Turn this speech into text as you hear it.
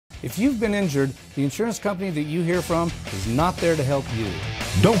If you've been injured, the insurance company that you hear from is not there to help you.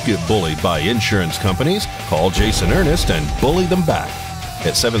 Don't get bullied by insurance companies. Call Jason Ernest and bully them back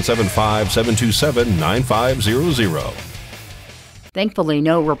at 775-727-9500. Thankfully,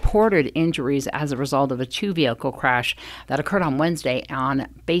 no reported injuries as a result of a two-vehicle crash that occurred on Wednesday on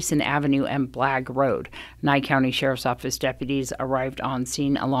Basin Avenue and Blagg Road. Nye County Sheriff's Office deputies arrived on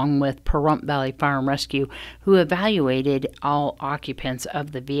scene along with Pahrump Valley Fire and Rescue, who evaluated all occupants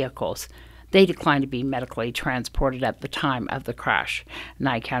of the vehicles. They declined to be medically transported at the time of the crash.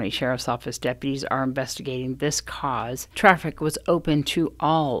 Nye County Sheriff's Office deputies are investigating this cause. Traffic was open to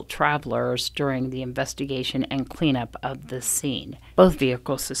all travelers during the investigation and cleanup of the scene. Both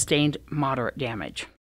vehicles sustained moderate damage.